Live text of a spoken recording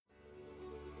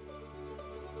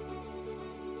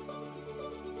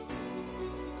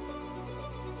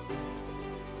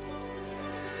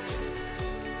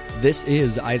This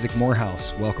is Isaac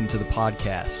Morehouse. Welcome to the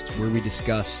podcast where we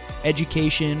discuss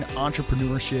education,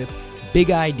 entrepreneurship, big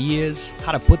ideas,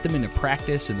 how to put them into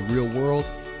practice in the real world,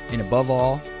 and above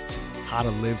all, how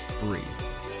to live free.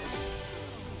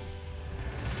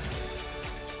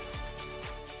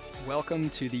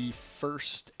 Welcome to the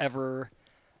first ever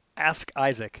Ask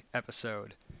Isaac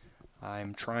episode.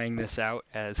 I'm trying this out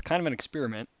as kind of an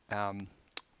experiment.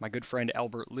 My good friend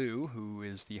Albert Liu, who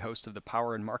is the host of the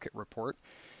Power and Market Report,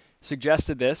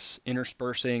 suggested this,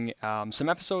 interspersing some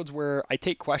episodes where I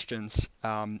take questions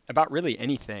about really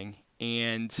anything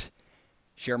and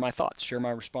share my thoughts, share my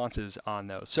responses on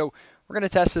those. So we're going to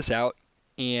test this out,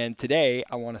 and today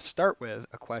I want to start with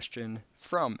a question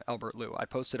from Albert Liu. I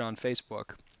posted on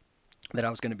Facebook that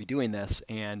I was going to be doing this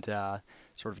and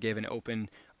sort of gave an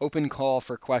open call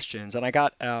for questions, and I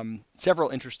got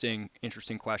several interesting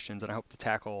questions, and I hope to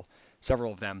tackle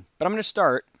several of them. But I'm going to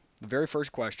start. The very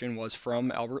first question was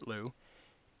from Albert Liu,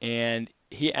 and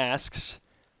he asks,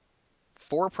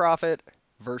 for-profit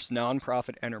versus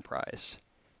non-profit enterprise.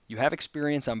 You have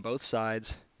experience on both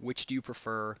sides. Which do you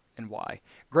prefer and why?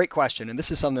 Great question, and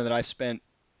this is something that I've spent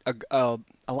a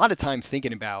lot of time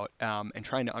thinking about and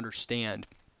trying to understand,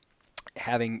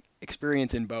 having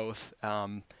experience in both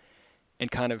and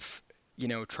kind of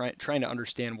trying to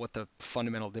understand what the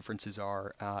fundamental differences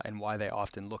are and why they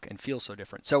often look and feel so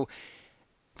different. So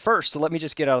first, let me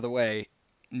just get out of the way.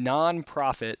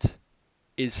 Nonprofit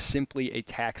is simply a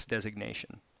tax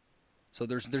designation. So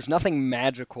there's nothing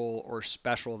magical or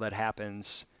special that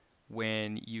happens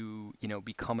when you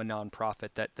become a nonprofit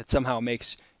that somehow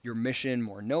makes your mission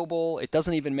more noble. It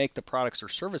doesn't even make the products or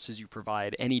services you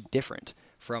provide any different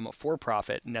from a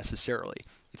for-profit necessarily.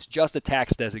 It's just a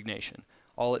tax designation.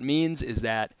 All it means is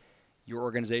that your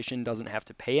organization doesn't have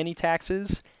to pay any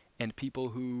taxes, and people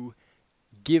who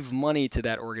give money to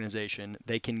that organization,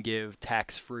 they can give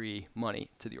tax-free money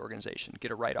to the organization, get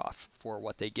a write-off for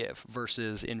what they give,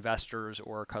 versus investors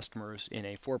or customers in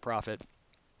a for-profit,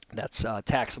 that's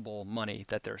taxable money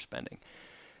that they're spending.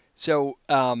 So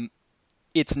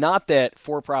it's not that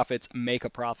for-profits make a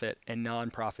profit and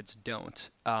non-profits don't.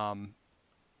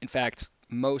 In fact,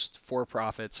 most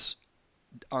for-profits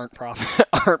aren't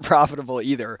profitable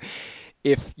either.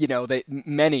 If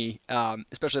many,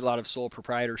 especially a lot of sole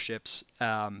proprietorships,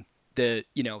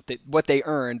 what they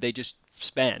earn, they just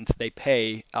spend. They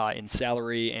pay in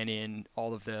salary and in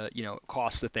all of the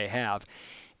costs that they have,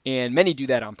 and many do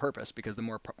that on purpose because the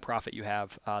more profit you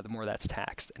have, the more that's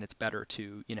taxed, and it's better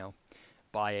to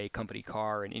buy a company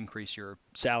car and increase your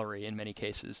salary in many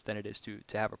cases than it is to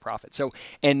have a profit. So,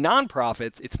 and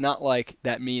nonprofits, it's not like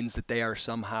that means that they are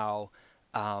somehow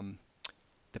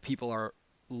the people are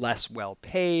less well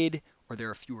paid, or there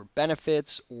are fewer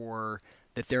benefits, or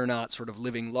that they're not sort of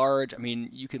living large. I mean,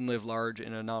 you can live large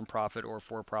in a nonprofit or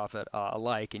for-profit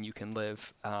alike, and you can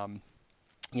live on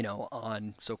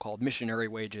so-called missionary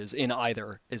wages in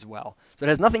either as well. So it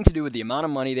has nothing to do with the amount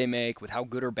of money they make, with how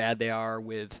good or bad they are,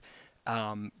 with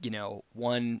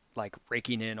one like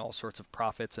raking in all sorts of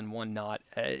profits and one not.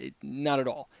 Not at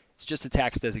all. It's just a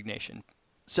tax designation.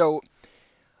 So,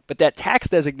 but that tax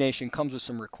designation comes with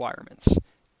some requirements.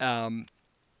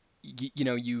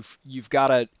 You've got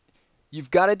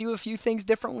to do a few things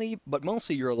differently, but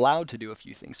mostly you're allowed to do a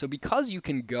few things. So because you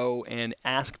can go and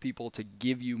ask people to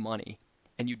give you money,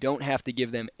 and you don't have to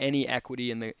give them any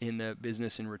equity in the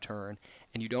business in return,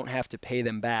 and you don't have to pay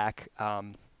them back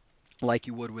like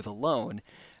you would with a loan,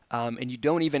 and you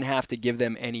don't even have to give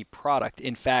them any product.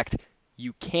 In fact,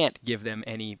 you can't give them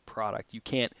any product. You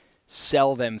can't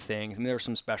sell them things. I mean, there are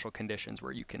some special conditions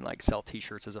where you can like sell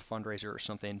t-shirts as a fundraiser or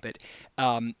something, but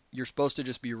you're supposed to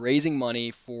just be raising money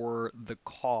for the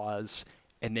cause,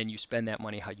 and then you spend that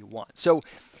money how you want. So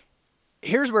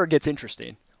here's where it gets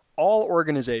interesting. All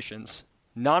organizations,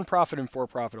 nonprofit and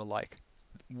for-profit alike,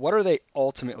 what are they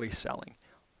ultimately selling?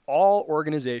 All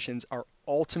organizations are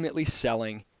ultimately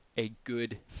selling a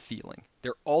good feeling.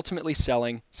 They're ultimately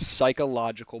selling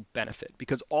psychological benefit,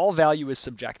 because all value is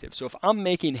subjective. So if I'm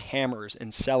making hammers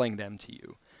and selling them to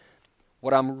you,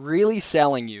 what I'm really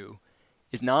selling you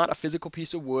is not a physical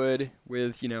piece of wood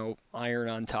with, iron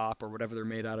on top or whatever they're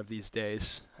made out of these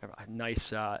days. I have a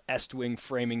nice Estwing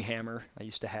framing hammer. I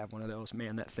used to have one of those.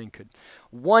 Man, that thing could,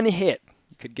 one hit,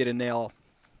 you could get a nail,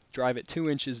 drive it 2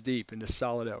 inches deep into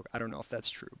solid oak. I don't know if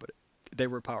that's true, but they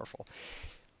were powerful.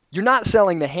 You're not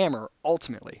selling the hammer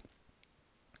ultimately.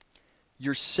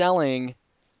 You're selling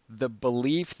the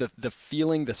belief, the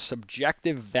feeling, the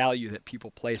subjective value that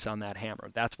people place on that hammer.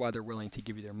 That's why they're willing to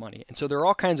give you their money. And so there are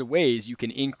all kinds of ways you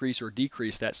can increase or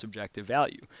decrease that subjective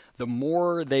value. The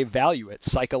more they value it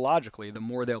psychologically, the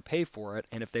more they'll pay for it.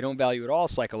 And if they don't value it all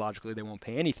psychologically, they won't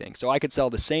pay anything. So I could sell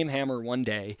the same hammer one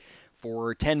day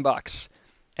for $10,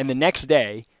 and the next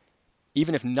day,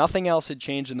 even if nothing else had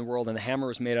changed in the world and the hammer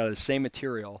was made out of the same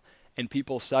material, and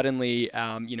people suddenly,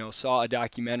 saw a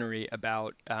documentary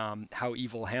about how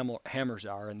evil hammers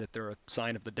are and that they're a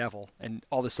sign of the devil, and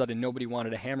all of a sudden nobody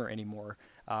wanted a hammer anymore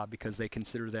because they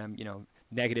consider them,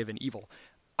 negative and evil,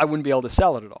 I wouldn't be able to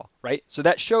sell it at all, right? So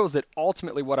that shows that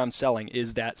ultimately what I'm selling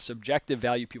is that subjective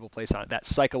value people place on it, that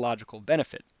psychological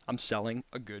benefit. I'm selling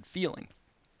a good feeling.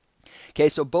 Okay,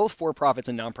 so both for-profits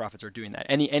and nonprofits are doing that.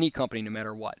 Any company, no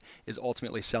matter what, is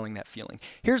ultimately selling that feeling.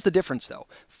 Here's the difference, though.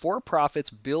 For-profits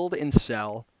build and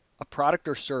sell a product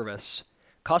or service,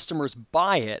 customers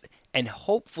buy it, and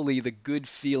hopefully the good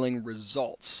feeling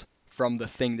results from the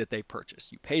thing that they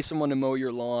purchased. You pay someone to mow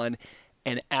your lawn,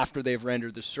 and after they've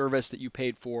rendered the service that you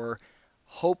paid for,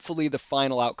 hopefully the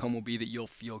final outcome will be that you'll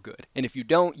feel good. And if you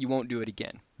don't, you won't do it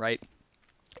again, right?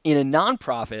 In a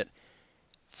nonprofit,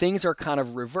 things are kind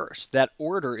of reversed. That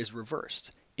order is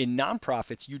reversed. In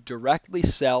nonprofits, you directly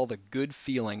sell the good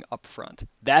feeling up front.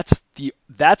 That's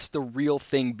the real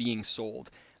thing being sold.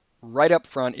 Right up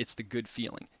front, it's the good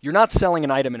feeling. You're not selling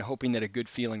an item and hoping that a good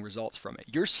feeling results from it.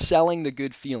 You're selling the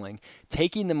good feeling,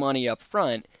 taking the money up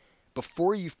front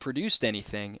before you've produced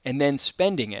anything, and then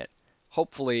spending it,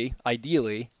 hopefully,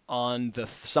 ideally, on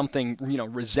something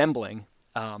resembling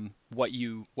what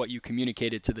you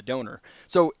communicated to the donor.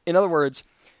 So, in other words,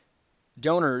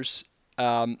 donors,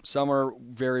 some are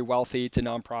very wealthy to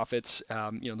nonprofits.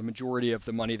 The majority of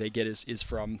the money they get is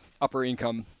from upper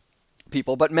income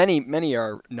people, but many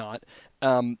are not.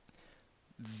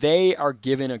 They are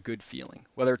given a good feeling,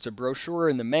 whether it's a brochure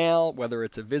in the mail, whether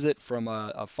it's a visit from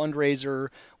a fundraiser,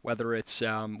 whether it's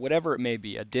whatever it may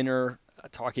be, a dinner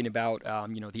talking about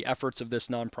the efforts of this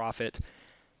nonprofit.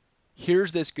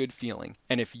 Here's this good feeling,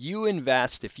 and if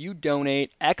you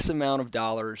donate X amount of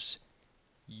dollars,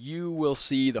 you will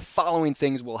see the following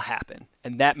things will happen,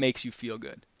 and that makes you feel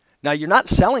good. Now, you're not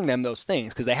selling them those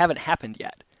things because they haven't happened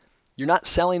yet. You're not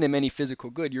selling them any physical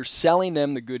good. You're selling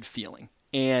them the good feeling.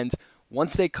 And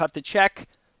once they cut the check,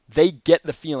 they get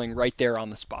the feeling right there on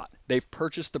the spot. They've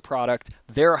purchased the product.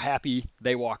 They're happy.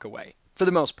 They walk away for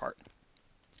the most part.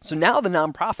 So now the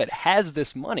nonprofit has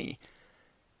this money,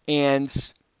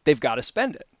 and they've got to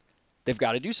spend it. They've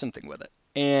got to do something with it.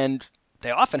 And they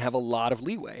often have a lot of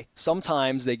leeway.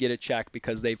 Sometimes they get a check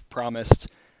because they've promised,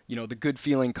 the good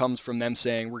feeling comes from them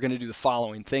saying, we're going to do the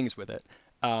following things with it.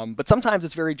 But sometimes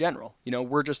it's very general.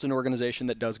 We're just an organization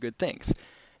that does good things.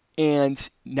 And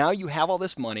now you have all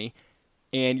this money,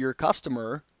 and your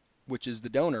customer, which is the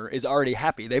donor, is already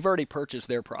happy. They've already purchased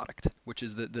their product, which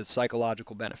is the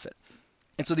psychological benefit.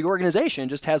 And so the organization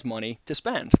just has money to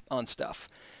spend on stuff.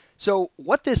 So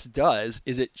what this does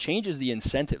is it changes the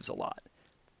incentives a lot.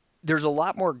 There's a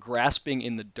lot more grasping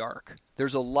in the dark.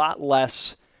 There's a lot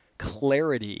less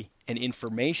clarity and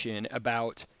information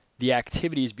about the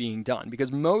activities being done,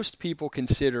 because most people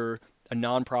consider a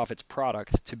nonprofit's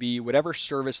product to be whatever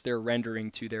service they're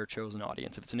rendering to their chosen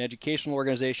audience. If it's an educational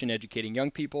organization educating young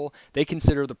people, they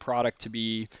consider the product to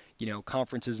be,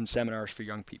 conferences and seminars for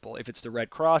young people. If it's the Red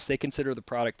Cross, they consider the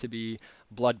product to be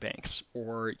blood banks,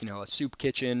 or, a soup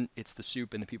kitchen, it's the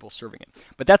soup and the people serving it.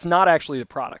 But that's not actually the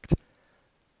product.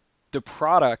 The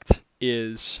product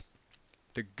is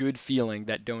the good feeling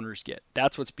that donors get.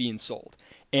 That's what's being sold.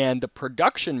 And the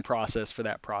production process for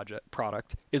that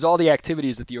product is all the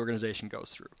activities that the organization goes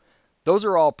through. Those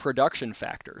are all production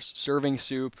factors. Serving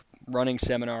soup, running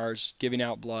seminars, giving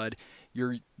out blood.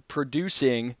 You're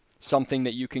producing something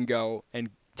that you can go and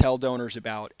tell donors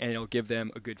about, and it'll give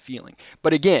them a good feeling.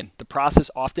 But again, the process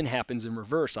often happens in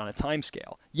reverse on a time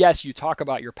scale. Yes, you talk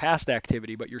about your past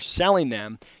activity, but you're selling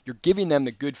them, you're giving them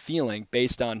the good feeling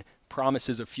based on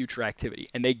promises of future activity.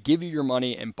 And they give you your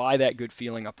money and buy that good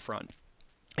feeling up front.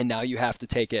 And now you have to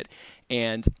take it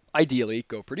and ideally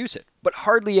go produce it. But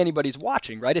hardly anybody's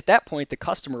watching, right? At that point, the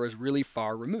customer is really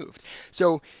far removed.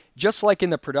 So just like in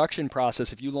the production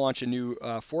process, if you launch a new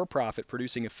for-profit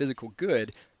producing a physical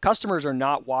good, customers are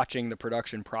not watching the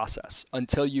production process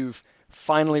until you've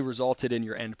finally resulted in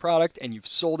your end product and you've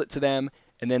sold it to them,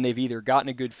 and then they've either gotten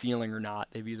a good feeling or not.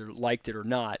 They've either liked it or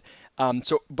not.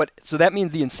 So that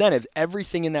means the incentives,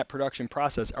 everything in that production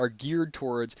process, are geared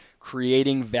towards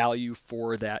creating value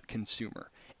for that consumer.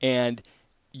 And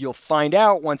you'll find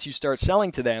out once you start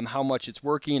selling to them how much it's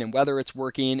working and whether it's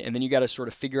working, and then you got to sort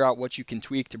of figure out what you can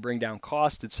tweak to bring down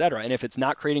costs, etc. And if it's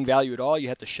not creating value at all, you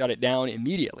have to shut it down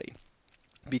immediately.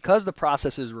 Because the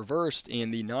process is reversed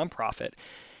in the nonprofit,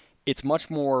 it's much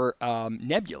more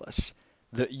nebulous.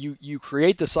 You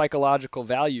create the psychological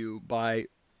value by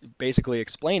basically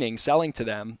explaining, selling to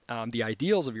them the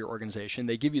ideals of your organization.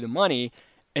 They give you the money,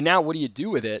 and now what do you do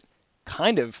with it?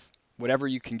 Kind of whatever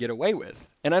you can get away with.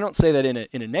 And I don't say that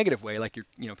in a negative way, like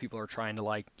people are trying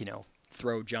to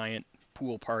throw giant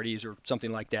pool parties or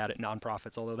something like that at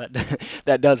nonprofits, although that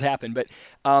that does happen. But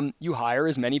you hire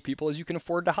as many people as you can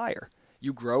afford to hire.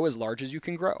 You grow as large as you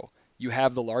can grow. You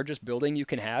have the largest building you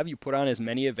can have. You put on as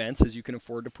many events as you can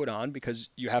afford to put on because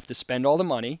you have to spend all the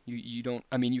money. You don't.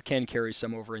 I mean, you can carry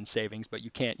some over in savings, but you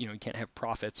can't. You can't have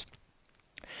profits.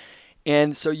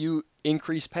 And so you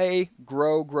increase pay,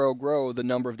 grow the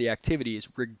number of the activities,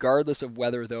 regardless of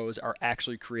whether those are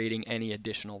actually creating any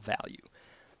additional value.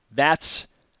 That's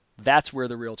where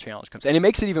the real challenge comes. And it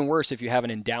makes it even worse if you have an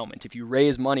endowment. If you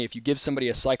raise money, if you give somebody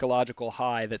a psychological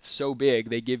high that's so big,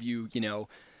 they give you,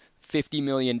 $50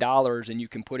 million and you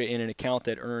can put it in an account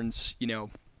that earns you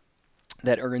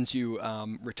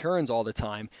returns all the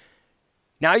time.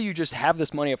 Now you just have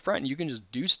this money up front and you can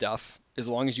just do stuff as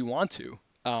long as you want to,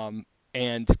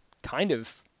 and kind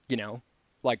of,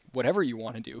 like whatever you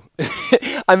want to do.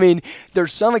 I mean,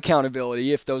 there's some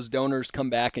accountability if those donors come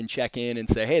back and check in and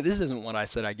say, hey, this isn't what I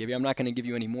said I'd give you. I'm not going to give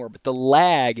you any more. But the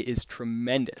lag is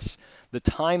tremendous. The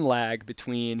time lag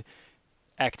between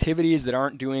activities that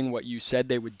aren't doing what you said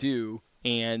they would do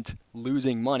and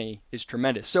losing money is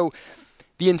tremendous. So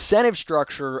the incentive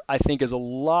structure, I think, is a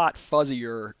lot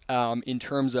fuzzier in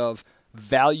terms of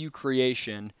value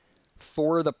creation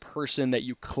for the person that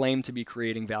you claim to be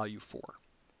creating value for.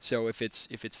 So if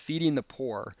it's feeding the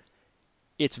poor,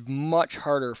 it's much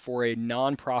harder for a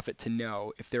nonprofit to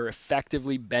know if they're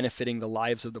effectively benefiting the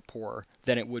lives of the poor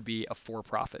than it would be a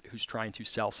for-profit who's trying to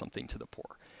sell something to the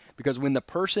poor. Because when the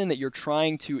person that you're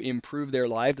trying to improve their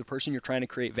life, the person you're trying to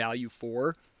create value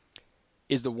for,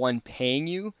 is the one paying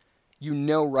you, you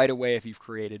know right away if you've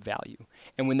created value.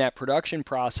 And when that production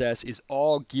process is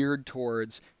all geared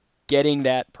towards getting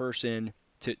that person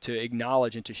to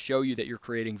acknowledge and to show you that you're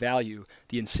creating value,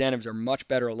 the incentives are much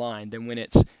better aligned than when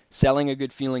it's selling a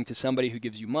good feeling to somebody who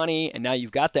gives you money, and now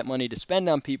you've got that money to spend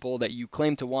on people that you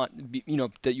claim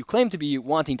to be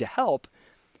wanting to help.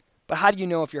 But how do you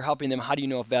know if you're helping them? How do you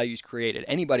know if value is created?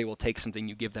 Anybody will take something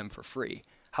you give them for free.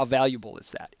 How valuable is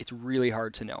that? It's really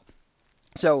hard to know.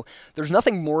 So there's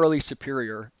nothing morally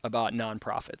superior about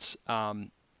nonprofits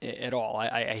at all.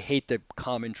 I hate the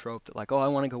common trope that I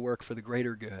want to go work for the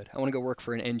greater good. I want to go work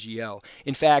for an NGO.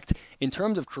 In fact, in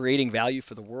terms of creating value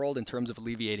for the world, in terms of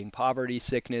alleviating poverty,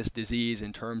 sickness, disease,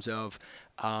 in terms of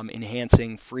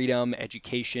enhancing freedom,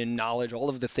 education, knowledge, all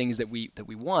of the things that we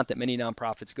want that many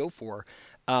nonprofits go for,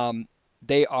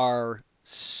 they are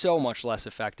so much less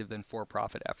effective than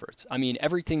for-profit efforts. I mean,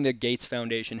 everything the Gates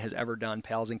Foundation has ever done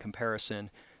pales in comparison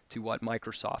to what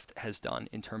Microsoft has done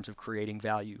in terms of creating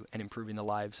value and improving the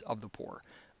lives of the poor,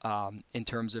 in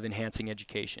terms of enhancing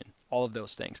education, all of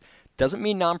those things. Doesn't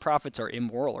mean nonprofits are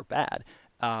immoral or bad.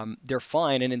 They're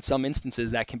fine, and in some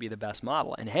instances that can be the best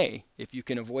model. And hey, if you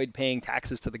can avoid paying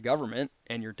taxes to the government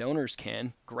and your donors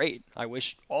can, great. I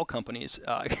wish all companies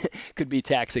could be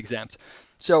tax exempt.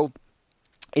 So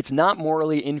it's not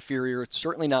morally inferior. It's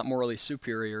certainly not morally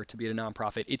superior to be a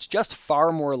nonprofit. It's just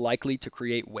far more likely to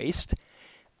create waste,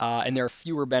 and there are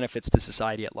fewer benefits to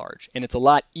society at large. And it's a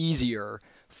lot easier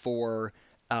for,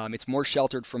 it's more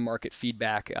sheltered from market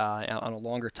feedback on a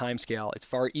longer time scale. It's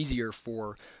far easier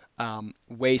for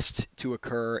waste to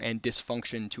occur and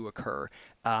dysfunction to occur.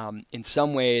 In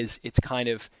some ways, it's kind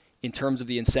of, in terms of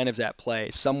the incentives at play,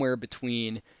 somewhere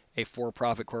between a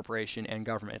for-profit corporation and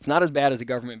government. It's not as bad as a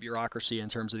government bureaucracy in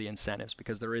terms of the incentives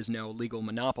because there is no legal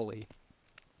monopoly,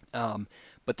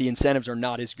 but the incentives are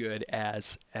not as good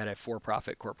as at a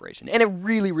for-profit corporation. And a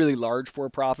really, really large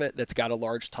for-profit that's got a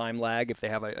large time lag, if they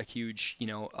have a huge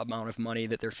amount of money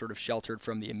that they're sort of sheltered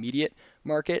from the immediate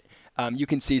market, you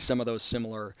can see some of those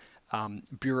similar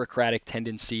bureaucratic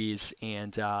tendencies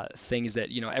and things that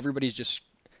everybody's just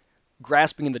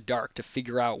grasping in the dark to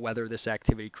figure out whether this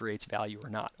activity creates value or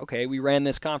not. Okay, we ran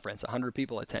this conference, 100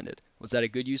 people attended. Was that a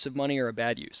good use of money or a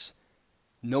bad use?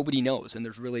 Nobody knows, and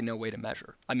there's really no way to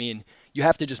measure. I mean, you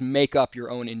have to just make up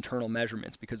your own internal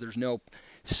measurements because there's no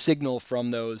signal from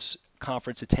those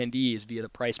conference attendees via the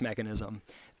price mechanism.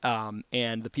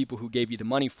 And the people who gave you the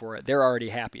money for it, they're already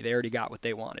happy. They already got what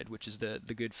they wanted, which is the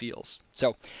good feels.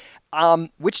 So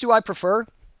which do I prefer?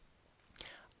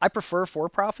 I prefer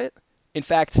for-profit. In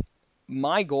fact,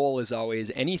 my goal is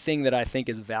always anything that I think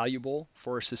is valuable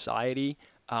for society,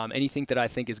 anything that I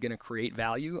think is going to create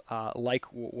value, like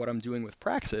what I'm doing with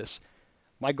Praxis.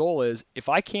 My goal is if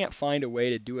I can't find a way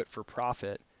to do it for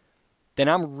profit, then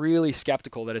I'm really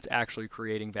skeptical that it's actually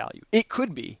creating value. It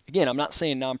could be. Again, I'm not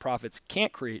saying nonprofits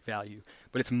can't create value,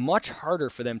 but it's much harder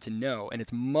for them to know, and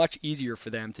it's much easier for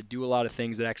them to do a lot of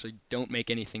things that actually don't make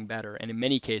anything better, and in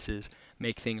many cases,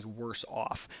 make things worse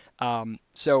off.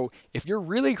 So if you're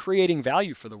really creating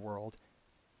value for the world,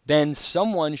 then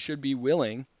someone should be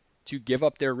willing to give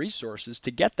up their resources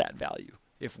to get that value.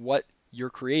 If what you're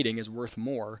creating is worth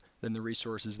more than the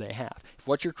resources they have. If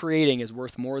what you're creating is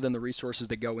worth more than the resources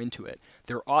that go into it,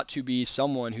 there ought to be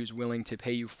someone who's willing to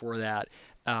pay you for that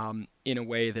in a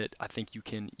way that I think you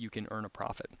can earn a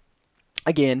profit.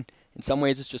 Again, in some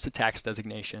ways it's just a tax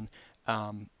designation,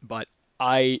 but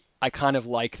I kind of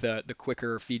like the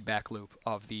quicker feedback loop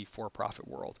of the for-profit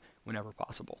world whenever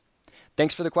possible.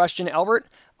 Thanks for the question, Albert.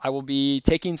 I will be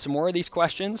taking some more of these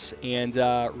questions and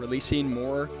releasing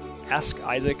more Ask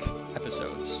Isaac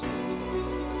episodes.